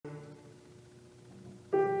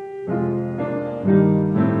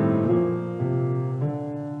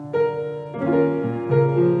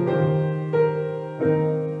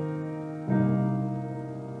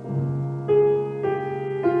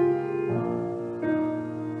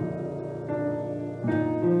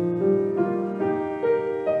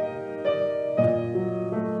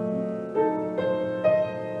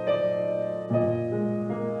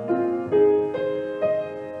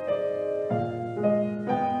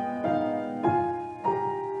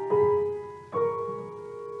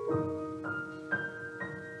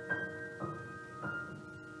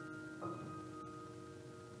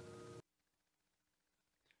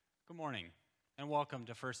welcome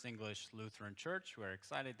to First English Lutheran Church. We're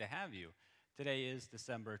excited to have you. Today is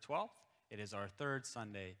December 12th. It is our third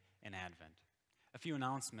Sunday in Advent. A few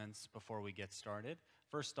announcements before we get started.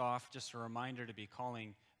 First off, just a reminder to be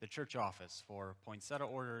calling the church office for poinsettia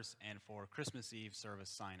orders and for Christmas Eve service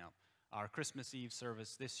sign-up. Our Christmas Eve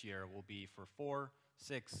service this year will be for 4,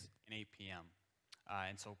 6, and 8 p.m.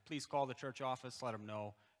 And so please call the church office, let them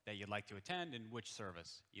know that you'd like to attend and which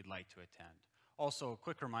service you'd like to attend. Also, a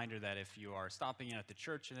quick reminder that if you are stopping in at the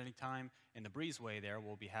church at any time, in the breezeway there,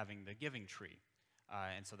 we'll be having the giving tree.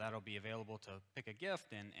 And so that'll be available to pick a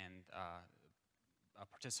gift and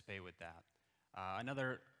participate with that.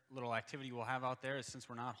 Another little activity we'll have out there is, since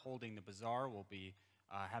we're not holding the bazaar, we'll be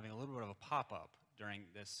having a little bit of a pop-up during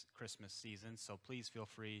this Christmas season. So please feel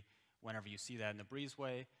free, whenever you see that in the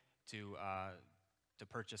breezeway, to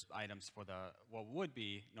purchase items for what would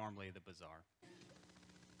be normally the bazaar.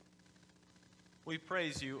 We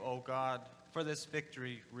praise you, O God, for this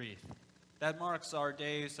victory wreath that marks our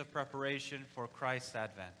days of preparation for Christ's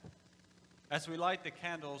advent. As we light the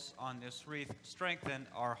candles on this wreath, strengthen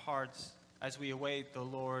our hearts as we await the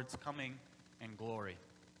Lord's coming in glory.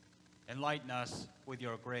 Enlighten us with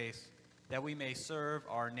your grace, that we may serve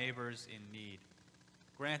our neighbors in need.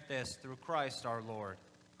 Grant this through Christ our Lord,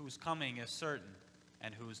 whose coming is certain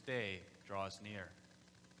and whose day draws near.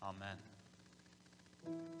 Amen.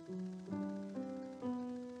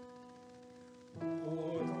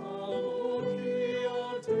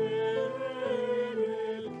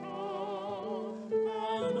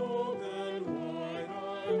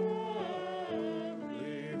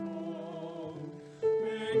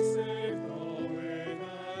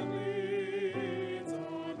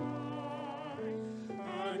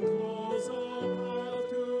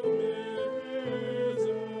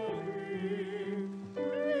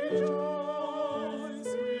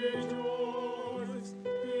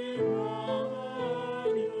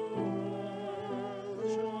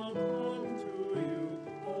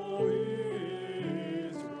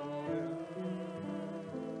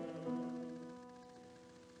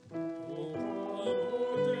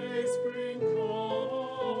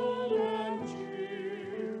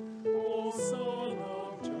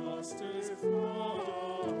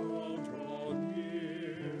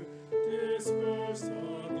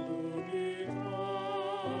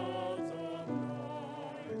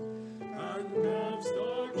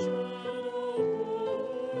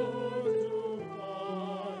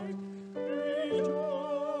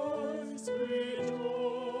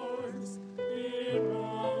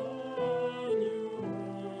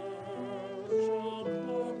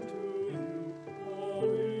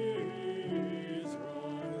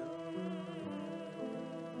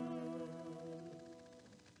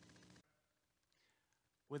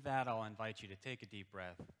 With that, I'll invite you to take a deep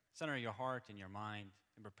breath, center your heart and your mind,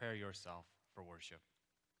 and prepare yourself for worship.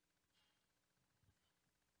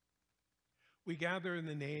 We gather in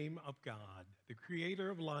the name of God, the creator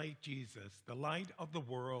of light, Jesus, the light of the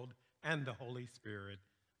world, and the Holy Spirit,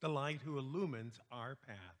 the light who illumines our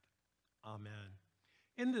path. Amen.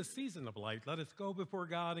 In this season of light, let us go before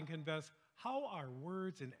God and confess how our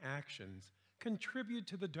words and actions contribute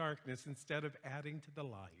to the darkness instead of adding to the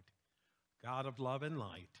light. God of love and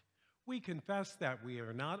light, we confess that we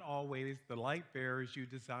are not always the light bearers you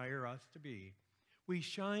desire us to be. We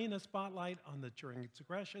shine a spotlight on the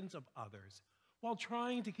transgressions of others while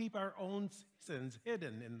trying to keep our own sins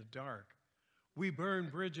hidden in the dark. We burn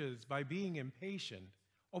bridges by being impatient,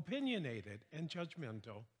 opinionated, and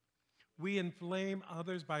judgmental. We inflame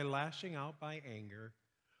others by lashing out by anger.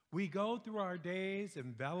 We go through our days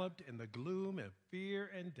enveloped in the gloom of fear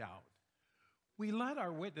and doubt. We let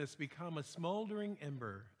our witness become a smoldering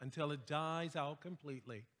ember until it dies out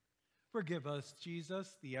completely. Forgive us,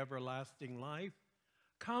 Jesus, the everlasting life.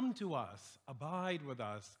 Come to us, abide with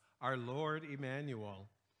us, our Lord Emmanuel.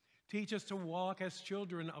 Teach us to walk as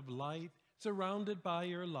children of light, surrounded by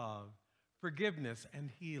your love, forgiveness, and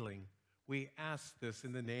healing. We ask this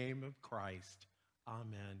in the name of Christ.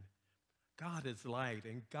 Amen. God is light,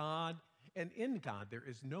 and in God there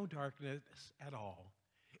is no darkness at all.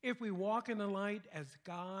 If we walk in the light as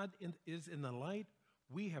God is in the light,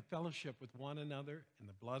 we have fellowship with one another, and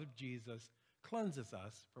the blood of Jesus cleanses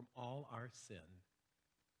us from all our sin.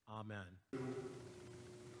 Amen.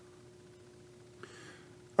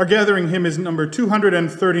 Our gathering hymn is number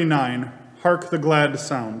 239, Hark the Glad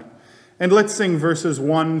Sound. And let's sing verses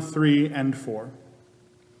 1, 3, and 4.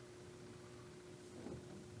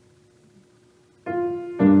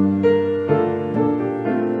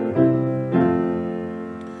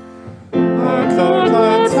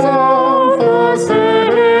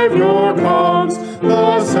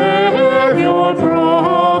 The Savior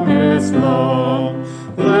promised long.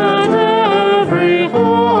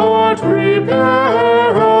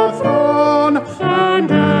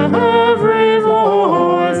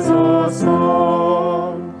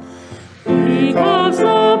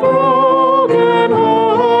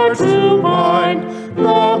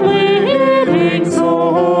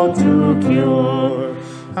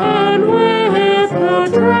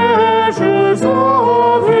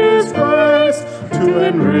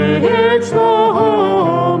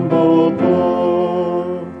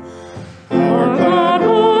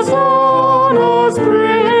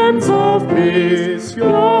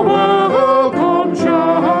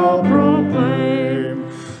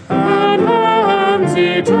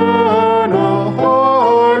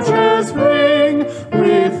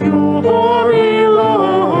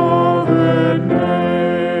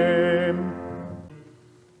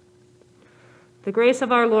 The grace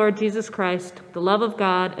of our Lord Jesus Christ, the love of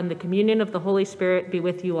God, and the communion of the Holy Spirit be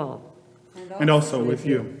with you all. And also with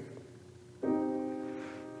you.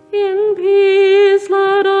 In peace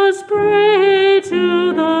let us pray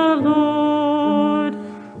to the Lord.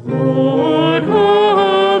 Lord,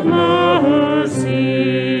 have mercy.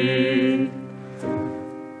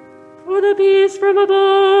 For the peace from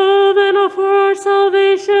above and for our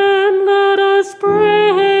salvation, let us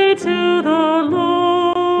pray to the Lord.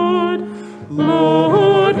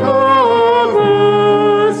 Lord, have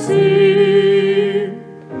mercy.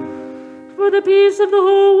 For the peace of the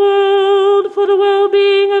whole world, for the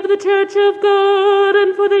well-being of the Church of God,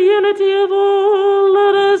 and for the unity of all,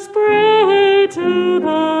 let us pray to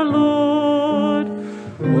the Lord.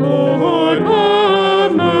 Lord,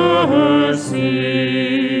 have mercy.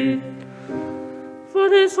 For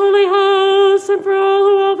this holy house, and for all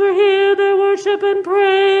who offer here their worship and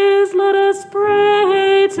praise, let us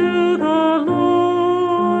pray to the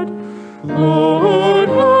Lord. Lord,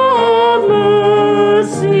 have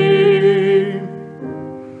mercy.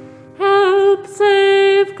 Help,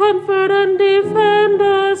 save, comfort, and defend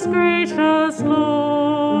us, gracious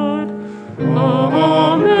Lord.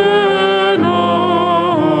 Amen, amen.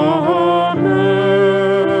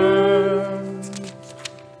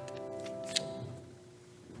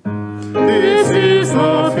 This is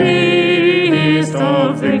the feast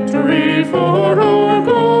of victory for our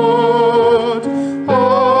God.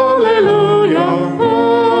 Hallelujah,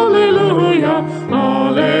 hallelujah,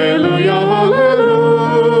 hallelujah,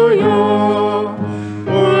 hallelujah.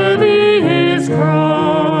 Worthy is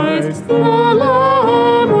Christ, the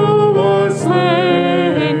Lamb who was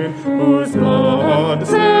slain, whose blood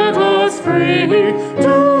set us free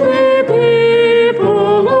to be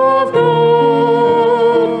people of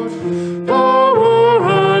God. Power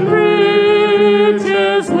and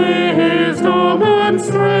riches, wisdom and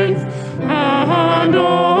strength, and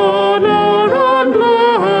honor and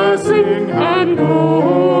blessing and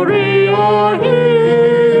glory are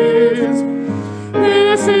His.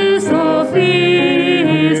 This is the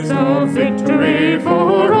feast of victory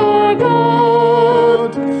for our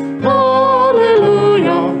God.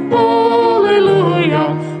 Hallelujah,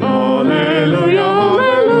 hallelujah, hallelujah,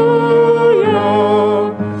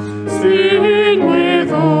 hallelujah. Sing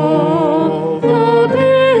with all the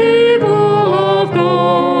people of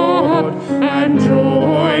God, and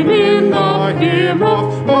join in the hymn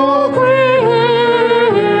of all creation.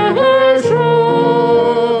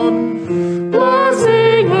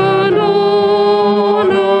 Blessing and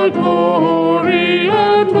honor, glory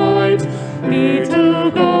and might be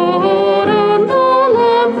to God and the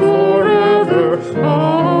Lamb forever.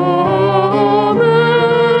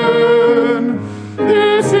 Amen.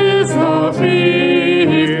 This is the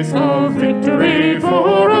feast of victory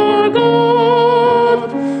for our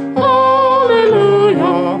God.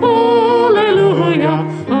 Hallelujah, hallelujah,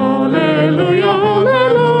 hallelujah,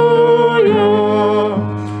 hallelujah.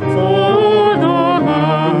 For the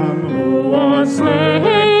Lamb who was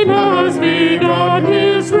slain has begun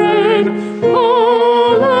His reign. Hallelujah.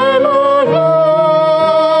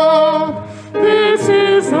 This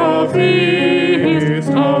is the feast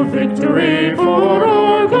of victory for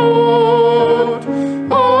our God.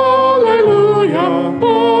 Hallelujah,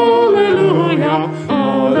 hallelujah,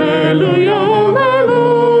 hallelujah,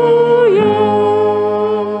 hallelujah.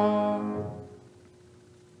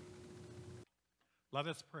 Let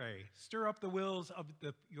us pray. Stir up the wills of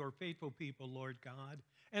your faithful people, Lord God,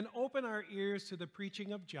 and open our ears to the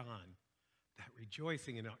preaching of John, that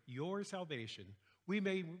rejoicing in your salvation, we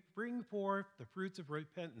may bring forth the fruits of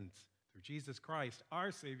repentance through Jesus Christ,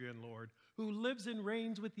 our Savior and Lord, who lives and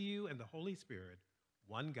reigns with you and the Holy Spirit,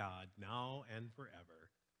 one God, now and forever.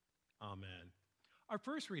 Amen. Our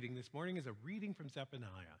first reading this morning is a reading from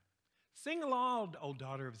Zephaniah. Sing aloud, O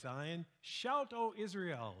daughter of Zion. Shout, O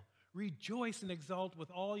Israel. Rejoice and exult with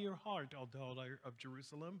all your heart, O daughter of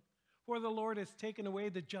Jerusalem. For the Lord has taken away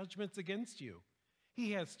the judgments against you.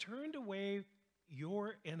 He has turned away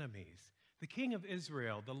your enemies. The King of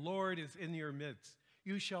Israel, the Lord, is in your midst.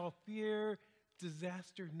 You shall fear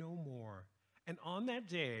disaster no more. And on that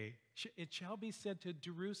day it shall be said to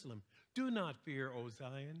Jerusalem, do not fear, O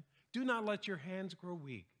Zion. Do not let your hands grow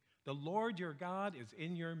weak. The Lord your God is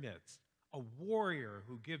in your midst, a warrior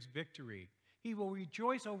who gives victory. He will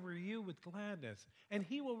rejoice over you with gladness, and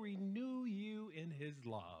he will renew you in his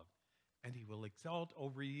love. And he will exult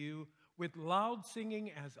over you with loud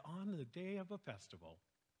singing as on the day of a festival.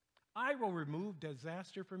 I will remove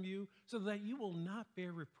disaster from you so that you will not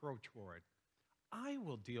bear reproach for it. I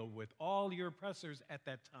will deal with all your oppressors at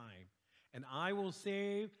that time, and I will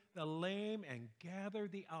save the lame and gather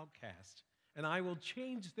the outcast, and I will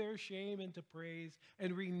change their shame into praise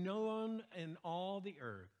and renown in all the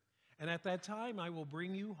earth. And at that time I will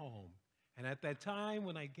bring you home. And at that time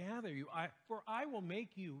when I gather you, for I will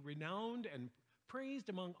make you renowned and praised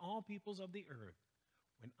among all peoples of the earth,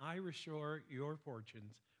 when I restore your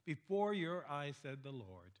fortunes before your eyes, said the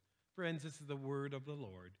Lord. Friends, this is the word of the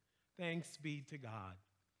Lord. Thanks be to God.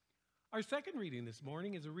 Our second reading this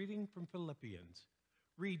morning is a reading from Philippians.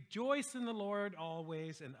 Rejoice in the Lord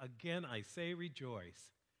always, and again I say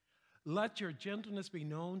rejoice. Let your gentleness be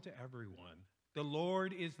known to everyone. The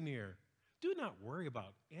Lord is near. Do not worry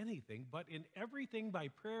about anything, but in everything by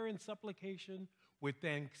prayer and supplication, with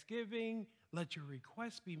thanksgiving, let your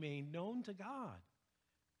requests be made known to God.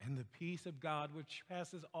 And the peace of God, which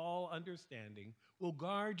passes all understanding, will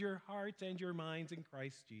guard your hearts and your minds in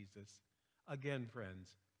Christ Jesus. Again,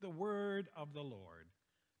 friends, the word of the Lord.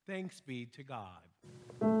 Thanks be to God.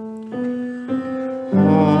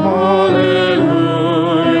 Hallelujah,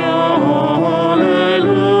 hallelujah,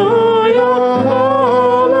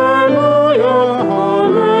 hallelujah,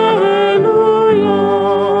 hallelujah.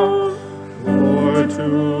 For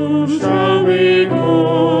to shall we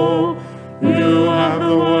go? You have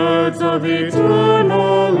the words of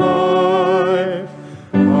eternal life.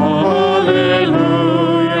 Hallelujah,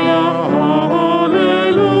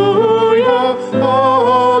 hallelujah,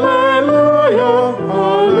 hallelujah,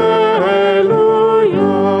 hallelujah.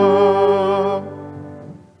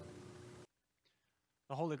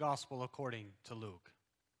 The Holy Gospel according to Luke.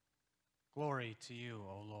 Glory to you,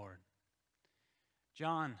 O Lord.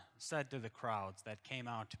 John said to the crowds that came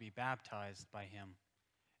out to be baptized by him,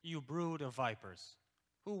 "You brood of vipers,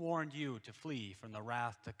 who warned you to flee from the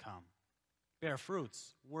wrath to come? Bear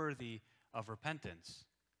fruits worthy of repentance.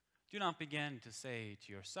 Do not begin to say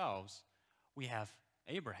to yourselves, 'We have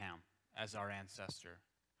Abraham as our ancestor.'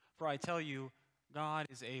 For I tell you, God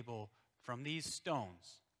is able from these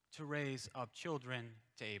stones to raise up children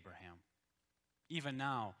to Abraham. Even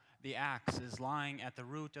now the axe is lying at the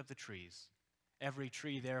root of the trees. Every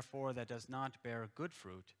tree, therefore, that does not bear good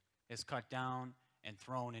fruit is cut down and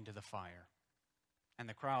thrown into the fire." And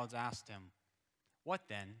the crowds asked him, "What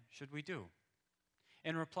then should we do?"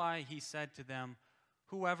 In reply, he said to them,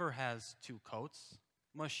 "Whoever has 2 coats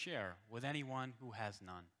must share with anyone who has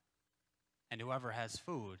none, and whoever has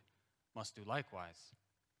food must do likewise."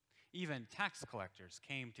 Even tax collectors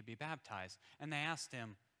came to be baptized, and they asked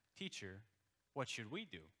him, "Teacher, what should we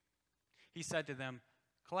do?" He said to them,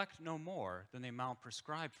 "Collect no more than the amount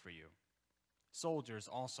prescribed for you." Soldiers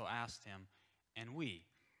also asked him, "And we,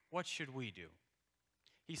 what should we do?"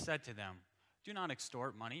 He said to them, "Do not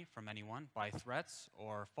extort money from anyone by threats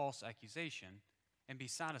or false accusation, and be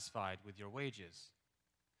satisfied with your wages."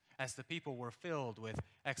 As the people were filled with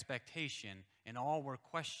expectation, and all were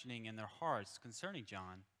questioning in their hearts concerning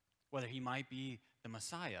John, whether he might be the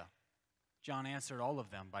Messiah, John answered all of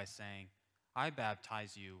them by saying, "I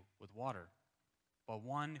baptize you with water, but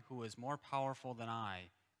one who is more powerful than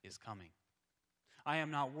I is coming. I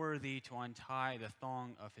am not worthy to untie the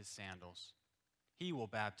thong of his sandals. He will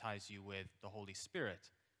baptize you with the Holy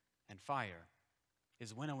Spirit and fire.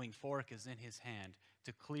 His winnowing fork is in his hand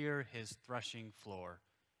to clear his threshing floor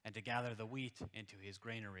and to gather the wheat into his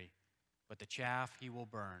granary, but the chaff he will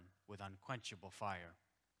burn with unquenchable fire."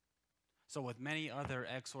 So with many other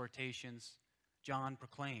exhortations, John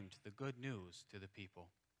proclaimed the good news to the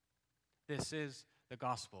people. This is the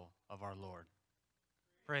gospel of our Lord.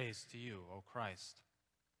 Praise to you, O Christ.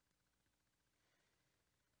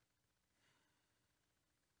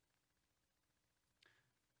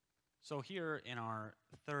 So here in our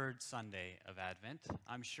third Sunday of Advent,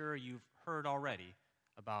 I'm sure you've heard already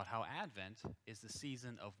about how Advent is the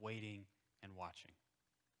season of waiting and watching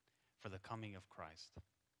for the coming of Christ,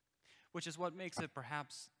 which is what makes it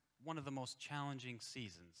perhaps one of the most challenging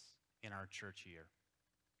seasons in our church year.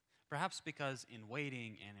 Perhaps because in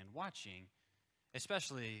waiting and in watching,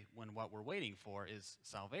 especially when what we're waiting for is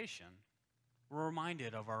salvation, we're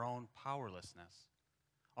reminded of our own powerlessness,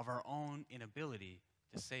 of our own inability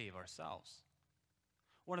to save ourselves.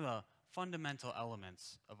 One of the fundamental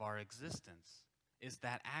elements of our existence is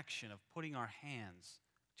that action of putting our hands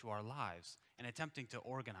to our lives and attempting to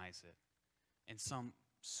organize it in some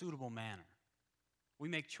suitable manner. We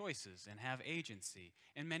make choices and have agency.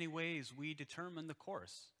 In many ways, we determine the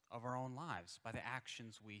course of our own lives by the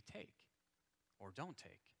actions we take or don't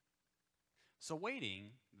take. So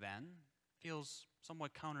waiting, then, feels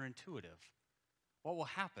somewhat counterintuitive. What will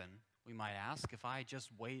happen, we might ask, if I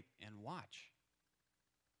just wait and watch?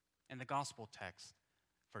 In the gospel text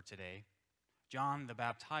for today, John the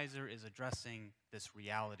Baptizer is addressing this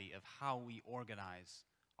reality of how we organize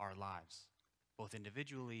our lives, both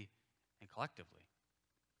individually and collectively,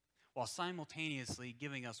 while simultaneously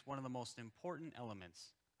giving us one of the most important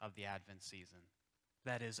elements of the Advent season,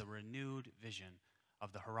 that is a renewed vision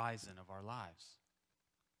of the horizon of our lives.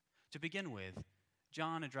 To begin with,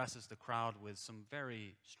 John addresses the crowd with some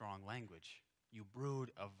very strong language. "You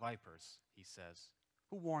brood of vipers," he says.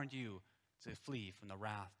 "Who warned you to flee from the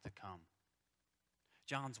wrath to come?"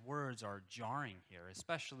 John's words are jarring here,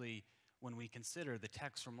 especially when we consider the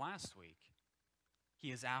text from last week.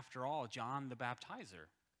 He is, after all, John the Baptizer.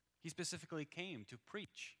 He specifically came to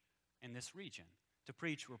preach in this region, to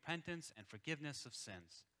preach repentance and forgiveness of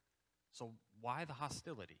sins. So why the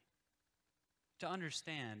hostility? To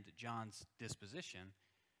understand John's disposition,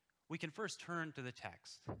 we can first turn to the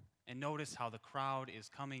text and notice how the crowd is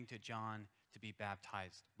coming to John to be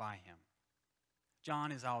baptized by him.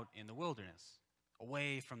 John is out in the wilderness,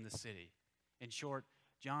 away from the city. In short,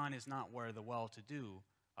 John is not where the well-to-do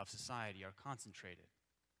of society are concentrated.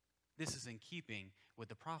 This is in keeping with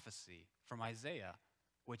the prophecy from Isaiah,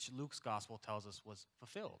 which Luke's gospel tells us was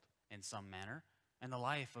fulfilled in some manner in the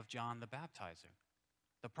life of John the Baptizer,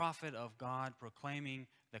 the prophet of God proclaiming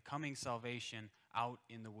the coming salvation out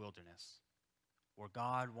in the wilderness, where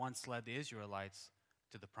God once led the Israelites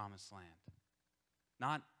to the promised land.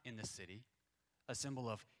 Not in the city, a symbol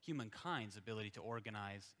of humankind's ability to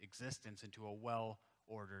organize existence into a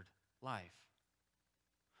well-ordered life.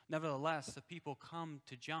 Nevertheless, the people come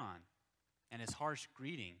to John, and his harsh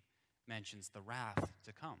greeting mentions the wrath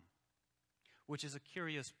to come, which is a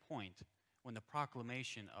curious point when the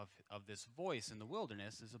proclamation of this voice in the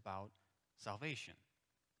wilderness is about salvation.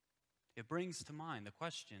 It brings to mind the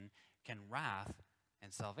question, can wrath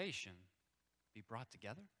and salvation be brought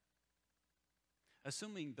together?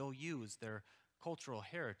 Assuming they'll use their cultural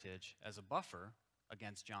heritage as a buffer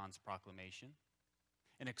against John's proclamation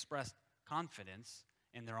and expressed confidence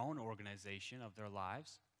in their own organization of their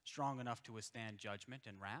lives, strong enough to withstand judgment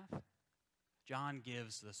and wrath, John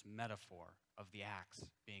gives this metaphor of the axe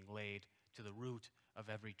being laid to the root of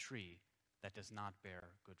every tree that does not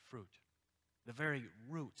bear good fruit. The very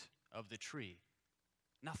root of the tree.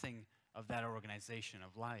 Nothing of that organization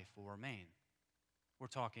of life will remain. We're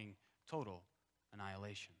talking total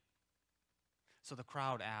annihilation. So the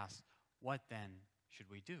crowd asks, what then should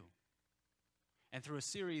we do? And through a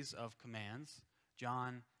series of commands,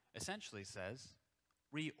 John essentially says,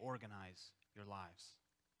 reorganize your lives.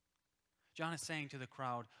 John is saying to the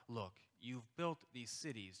crowd, look, you've built these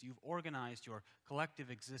cities, you've organized your collective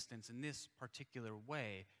existence in this particular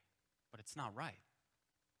way, but it's not right.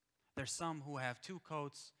 There's some who have 2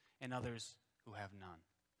 coats and others who have none.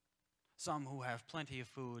 Some who have plenty of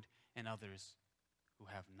food and others who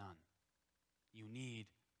have none. You need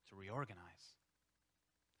to reorganize.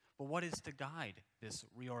 But what is to guide this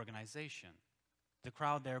reorganization? The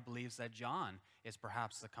crowd there believes that John is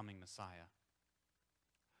perhaps the coming Messiah.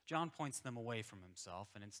 John points them away from himself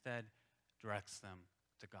and instead directs them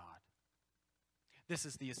to God. This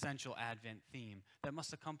is the essential Advent theme that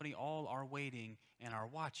must accompany all our waiting and our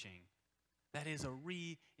watching. That is a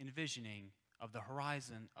re-envisioning of the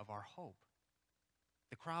horizon of our hope.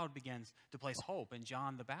 The crowd begins to place hope in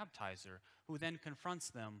John the Baptizer, who then confronts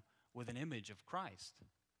them with an image of Christ,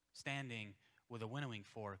 standing with a winnowing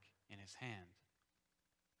fork in his hand.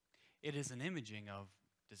 It is an imaging of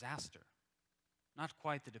disaster, not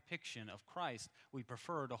quite the depiction of Christ we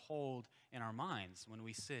prefer to hold in our minds when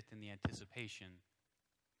we sit in the anticipation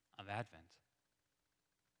of Advent.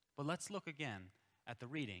 But let's look again at the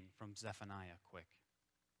reading from Zephaniah quick.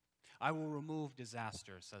 I will remove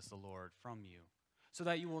disaster, says the Lord, from you, so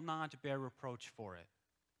that you will not bear reproach for it.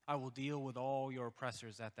 I will deal with all your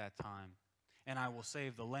oppressors at that time, and I will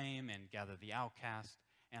save the lame and gather the outcast,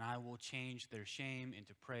 and I will change their shame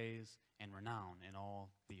into praise and renown in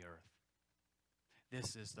all the earth.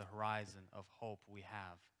 This is the horizon of hope we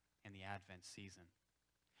have in the Advent season.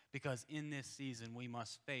 Because in this season, we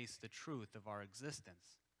must face the truth of our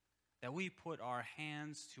existence, that we put our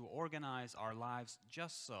hands to organize our lives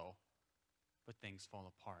just so, but things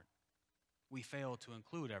fall apart. We fail to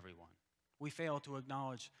include everyone. We fail to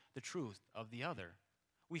acknowledge the truth of the other.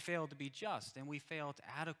 We fail to be just, and we fail to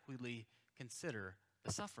adequately consider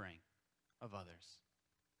the suffering of others.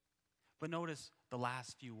 But notice the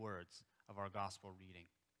last few words of our gospel reading.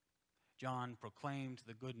 John proclaimed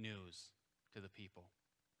the good news to the people.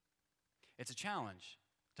 It's a challenge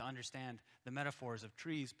to understand the metaphors of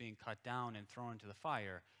trees being cut down and thrown into the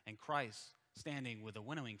fire, and Christ standing with a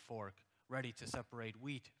winnowing fork ready to separate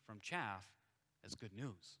wheat from chaff as good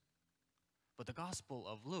news. But the Gospel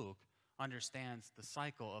of Luke understands the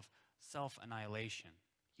cycle of self-annihilation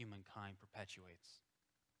humankind perpetuates.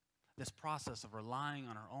 This process of relying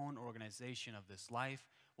on our own organization of this life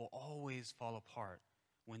will always fall apart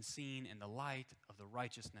when seen in the light of the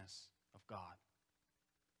righteousness of God.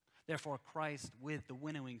 Therefore, Christ with the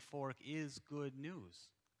winnowing fork is good news.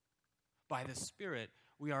 By the Spirit,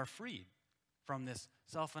 we are freed from this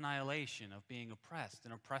self-annihilation of being oppressed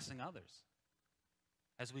and oppressing others.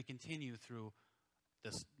 As we continue through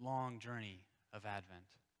this long journey of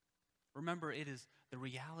Advent, remember, it is the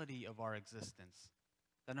reality of our existence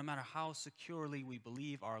that no matter how securely we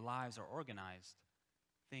believe our lives are organized,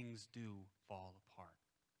 things do fall apart.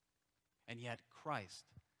 And yet Christ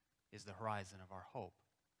is the horizon of our hope.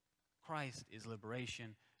 Christ is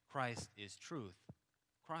liberation. Christ is truth.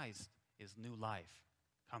 Christ is new life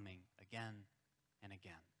coming again and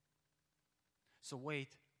again. So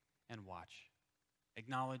wait and watch,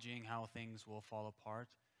 acknowledging how things will fall apart,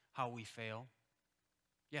 how we fail,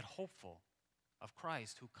 yet hopeful of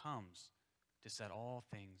Christ who comes to set all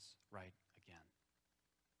things right again.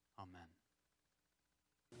 Amen.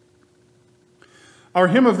 Our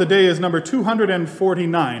hymn of the day is number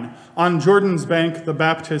 249, On Jordan's Bank, the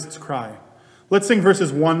Baptist's Cry. Let's sing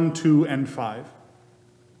verses 1, 2, and 5.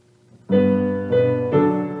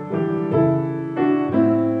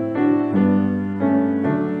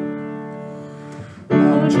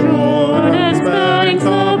 On Jordan's bank,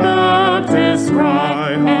 the Baptist's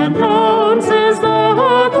cry announces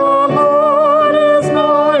that the Lord is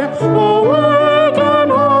nigh. Awake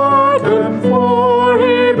and hearken, for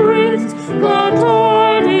he brings glad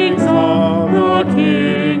tidings of the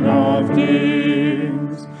King of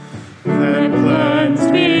Kings. Then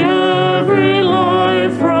cleanse me every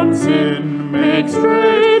life from sin, make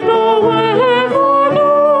straight the way for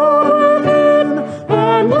God within,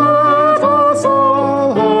 and let us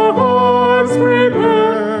all our hearts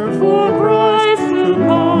prepare for Christ to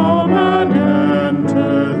come and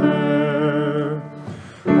enter there.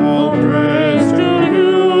 All praise to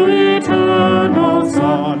you, eternal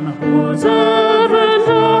Son, whose advent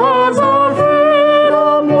has our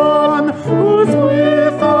freedom won, whose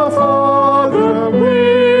with the Father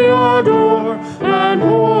we adore, and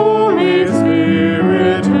Holy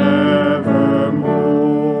Spirit evermore.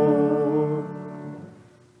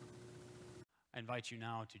 I invite you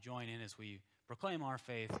now to join in as we proclaim our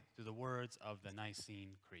faith through the words of the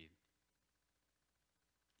Nicene Creed.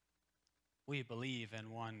 We believe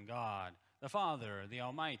in one God, the Father, the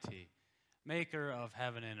Almighty, maker of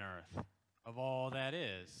heaven and earth, of all that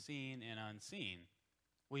is, seen and unseen.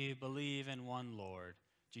 We believe in one Lord,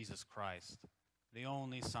 Jesus Christ, the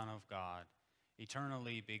only Son of God,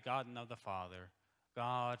 eternally begotten of the Father,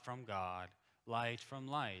 God from God, light from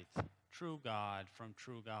light, true God from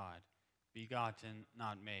true God, begotten,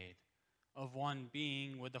 not made, of one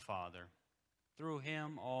being with the Father. Through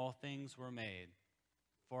him all things were made.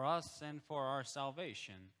 For us and for our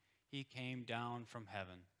salvation, he came down from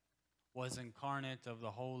heaven, was incarnate of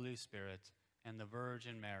the Holy Spirit and the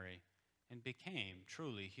Virgin Mary, and became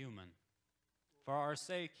truly human. For our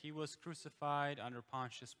sake he was crucified under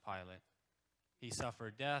Pontius Pilate. He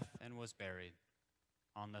suffered death and was buried.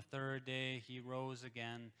 On the third day he rose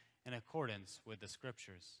again in accordance with the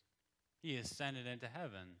Scriptures. He ascended into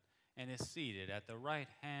heaven and is seated at the right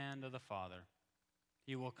hand of the Father.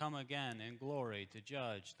 He will come again in glory to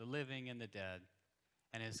judge the living and the dead,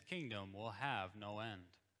 and his kingdom will have no end.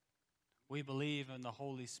 We believe in the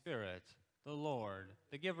Holy Spirit, the Lord,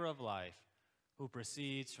 the giver of life, who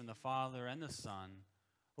proceeds from the Father and the Son,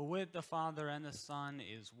 who with the Father and the Son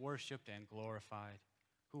is worshipped and glorified,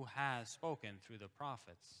 who has spoken through the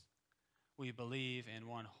prophets. We believe in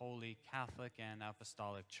one holy Catholic and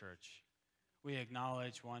Apostolic Church. We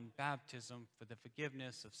acknowledge one baptism for the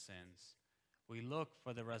forgiveness of sins. We look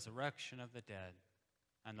for the resurrection of the dead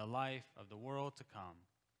and the life of the world to come.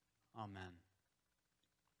 Amen.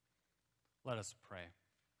 Let us pray.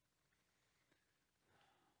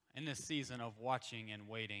 In this season of watching and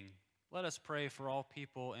waiting, let us pray for all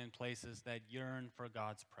people in places that yearn for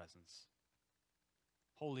God's presence.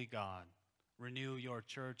 Holy God, renew your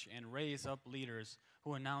church and raise up leaders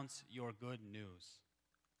who announce your good news.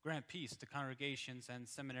 Grant peace to congregations and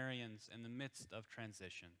seminarians in the midst of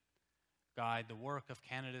transition. Guide the work of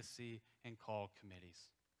candidacy and call committees.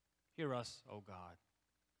 Hear us, O God.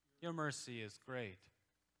 Your mercy is great.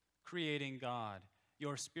 Creating God,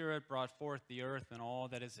 your Spirit brought forth the earth and all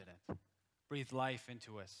that is in it. Breathe life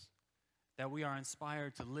into us, that we are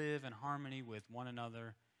inspired to live in harmony with one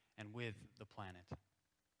another and with the planet.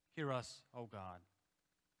 Hear us, O God.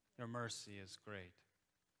 Your mercy is great.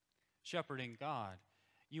 Shepherding God,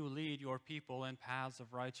 you lead your people in paths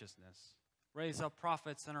of righteousness. Raise up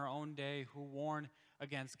prophets in our own day who warn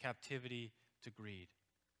against captivity to greed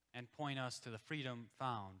and point us to the freedom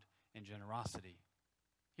found in generosity.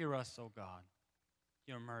 Hear us, O God.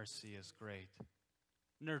 Your mercy is great.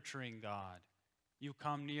 Nurturing God, you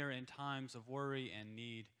come near in times of worry and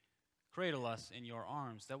need. Cradle us in your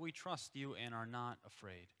arms, that we trust you and are not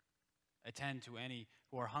afraid. Attend to any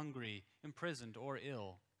who are hungry, imprisoned, or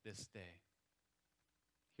ill this day.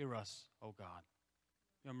 Hear us, O God.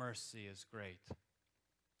 Your mercy is great.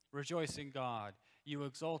 Rejoicing God, you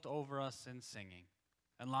exult over us in singing.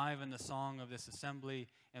 Enliven the song of this assembly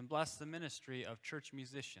and bless the ministry of church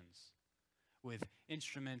musicians. With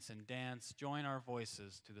instruments and dance, join our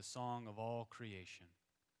voices to the song of all creation.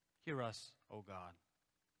 Hear us, O God.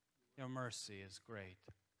 Your mercy is great.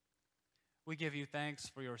 We give you thanks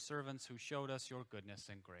for your servants who showed us your goodness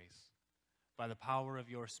and grace. By the power of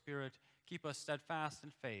your Spirit, keep us steadfast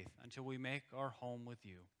in faith until we make our home with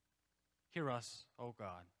you. Hear us, O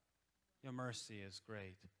God. Your mercy is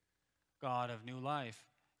great. God of new life,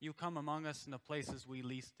 you come among us in the places we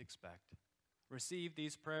least expect. Receive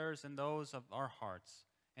these prayers and those of our hearts.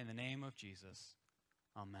 In the name of Jesus,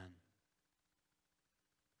 amen.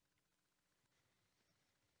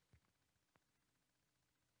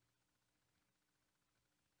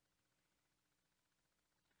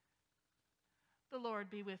 The Lord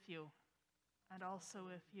be with you, and also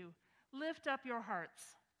with you. Lift up your hearts.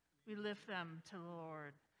 We lift them to the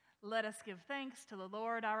Lord. Let us give thanks to the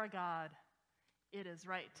Lord our God. It is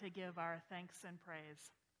right to give our thanks and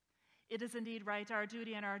praise. It is indeed right, our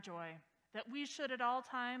duty and our joy, that we should at all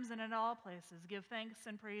times and in all places give thanks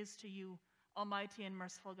and praise to you, Almighty and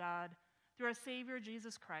merciful God, through our Savior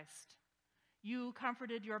Jesus Christ. You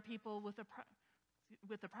comforted your people with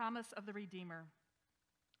the promise of the Redeemer,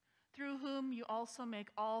 through whom you also make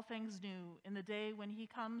all things new in the day when he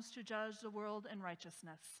comes to judge the world in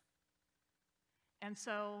righteousness. And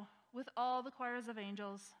so, with all the choirs of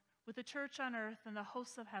angels, with the church on earth and the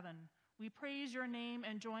hosts of heaven, we praise your name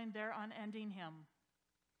and join their unending hymn.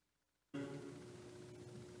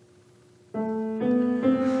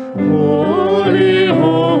 Holy,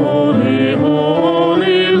 holy,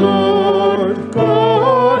 holy Lord,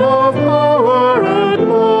 God of power and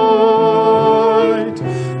might,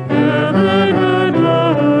 heaven and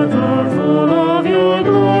earth are full of your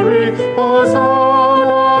glory.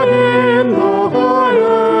 Hosanna in the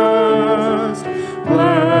highest.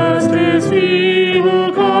 Blessed is he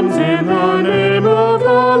who comes in the name of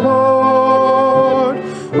the Lord.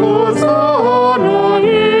 Hosanna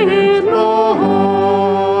in the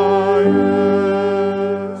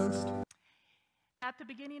highest. At the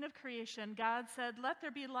beginning of creation, God said, "Let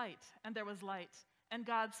there be light," and there was light. And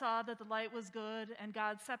God saw that the light was good, and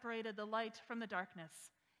God separated the light from the darkness.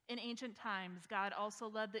 In ancient times, God also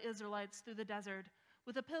led the Israelites through the desert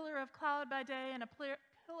with a pillar of cloud by day and a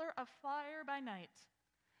pillar of fire by night.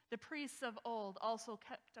 The priests of old also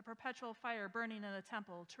kept a perpetual fire burning in the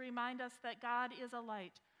temple to remind us that God is a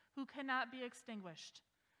light who cannot be extinguished.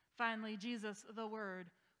 Finally, Jesus, the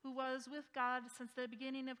Word, who was with God since the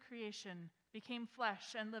beginning of creation, became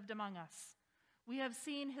flesh and lived among us. We have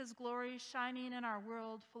seen his glory shining in our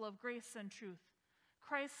world full of grace and truth.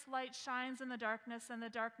 Christ's light shines in the darkness, and the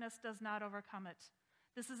darkness does not overcome it.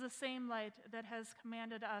 This is the same light that has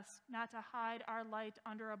commanded us not to hide our light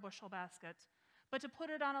under a bushel basket, but to put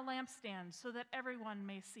it on a lampstand so that everyone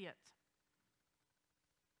may see it.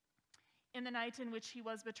 In the night in which he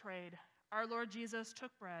was betrayed, our Lord Jesus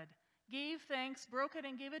took bread, gave thanks, broke it,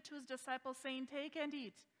 and gave it to his disciples, saying, "Take and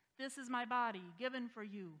eat. This is my body given for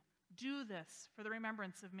you. Do this for the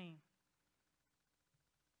remembrance of me."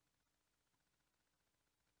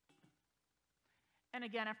 And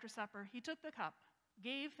again after supper, he took the cup,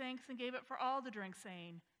 gave thanks, and gave it for all to drink,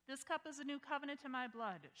 saying, "This cup is a new covenant in my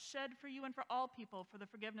blood, shed for you and for all people for the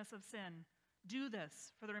forgiveness of sin. Do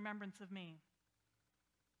this for the remembrance of me."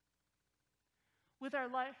 With our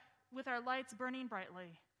lights burning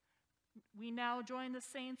brightly, we now join the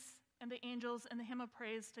saints and the angels in the hymn of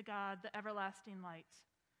praise to God, the everlasting light.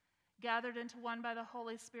 Gathered into one by the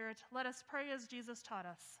Holy Spirit, let us pray as Jesus taught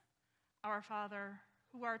us. Our Father,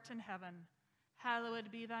 who art in heaven, hallowed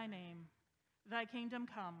be thy name. Thy kingdom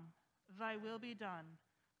come, thy will be done,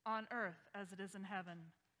 on earth as it is in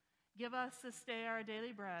heaven. Give us this day our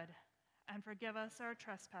daily bread, and forgive us our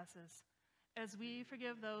trespasses, as we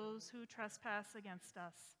forgive those who trespass against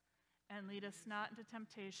us. And lead us not into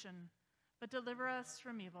temptation, but deliver us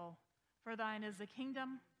from evil. For thine is the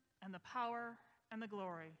kingdom, and the power, and the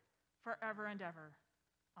glory, forever and ever.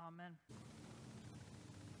 Amen.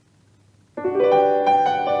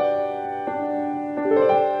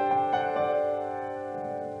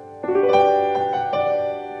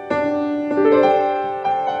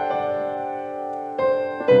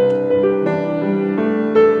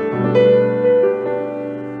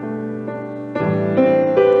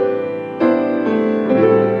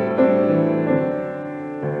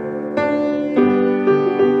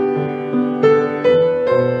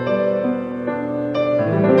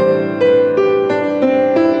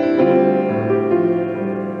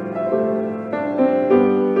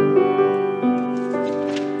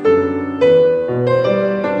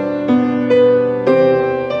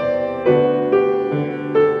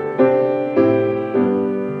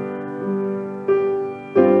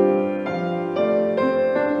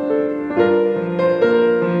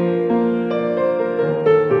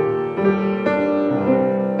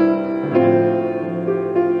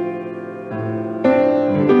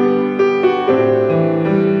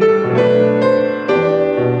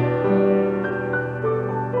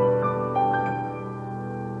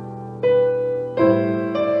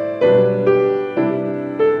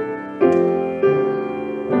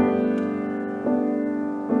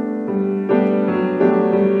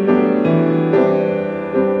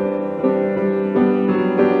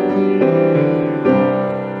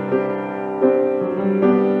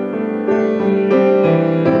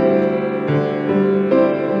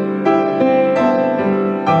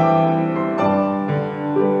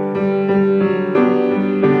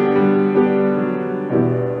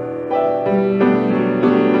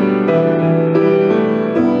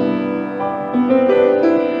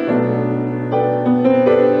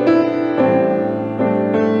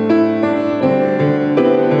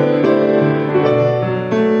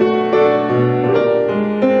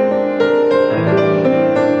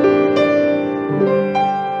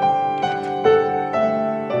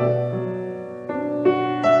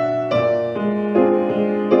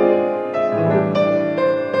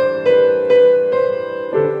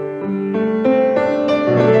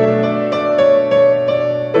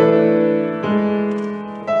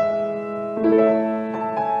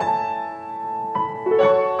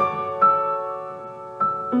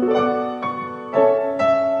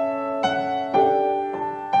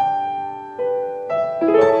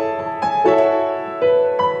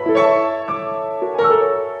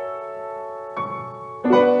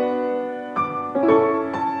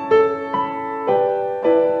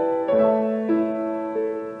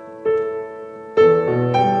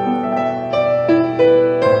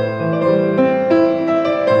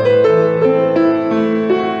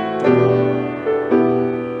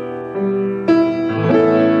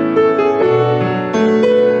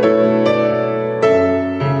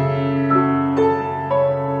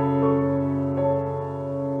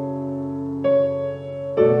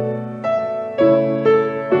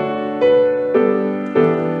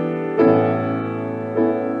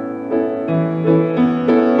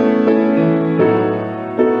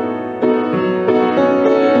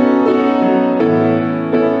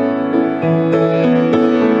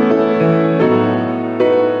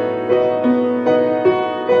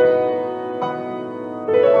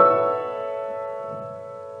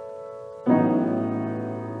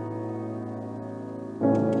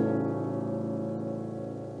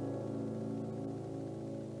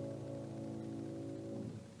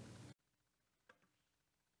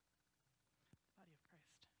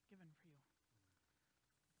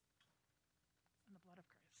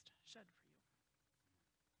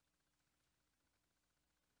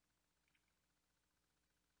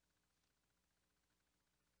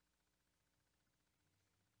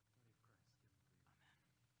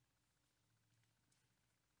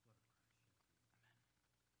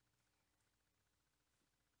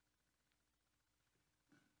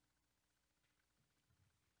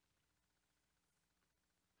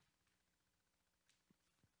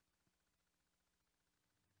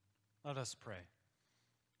 Let us pray.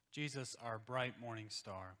 Jesus, our bright morning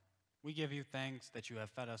star, we give you thanks that you have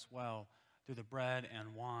fed us well through the bread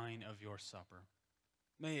and wine of your supper.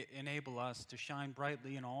 May it enable us to shine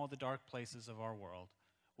brightly in all the dark places of our world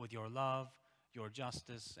with your love, your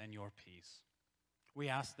justice, and your peace. We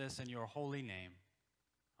ask this in your holy name.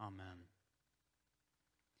 Amen.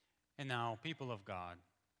 And now, people of God,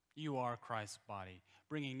 you are Christ's body,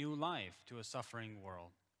 bringing new life to a suffering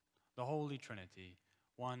world. The Holy Trinity,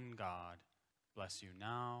 one God, bless you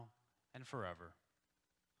now and forever.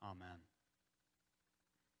 Amen.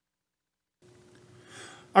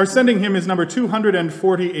 Our sending hymn is number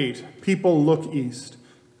 248, People Look East.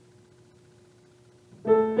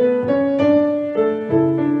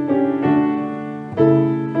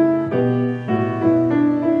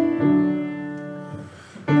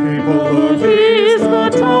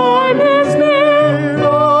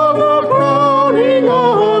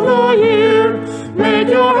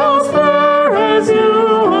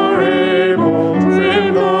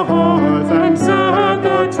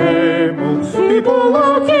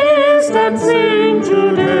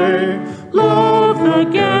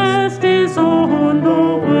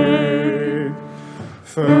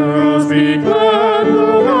 Furrows be glad, the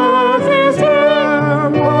earth is here,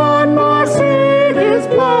 one more seed is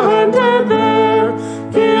planted there.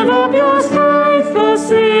 Give up your strength, the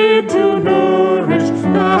seed to nourish,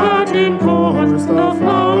 that in course the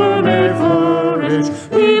flower may flourish.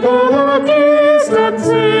 People look east and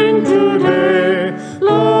sing today,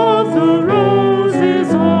 love the rose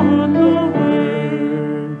is on the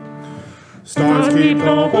way. Stars keep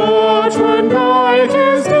the watch when night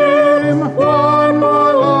is dim, one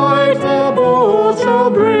more light the bowl shall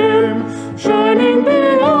brim, shining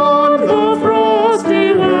beyond the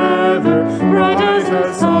frosty weather, bright as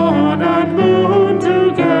the sun and moon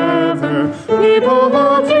together. People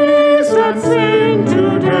look east and sing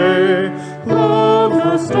today, love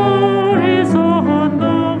the star is on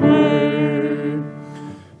the way.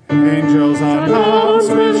 Angels announce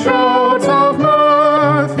with shouts of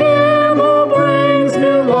mirth, him who brings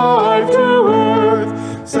new life to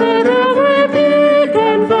earth. Set every peak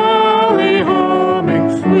and valley humming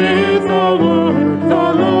with the word,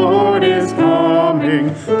 the Lord is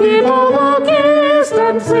coming. People look east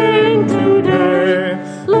and sing today,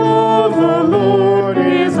 love the Lord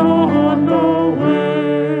is on the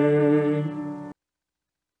way.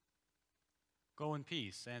 Go in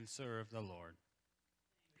peace and serve the Lord.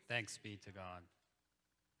 Thanks be to God.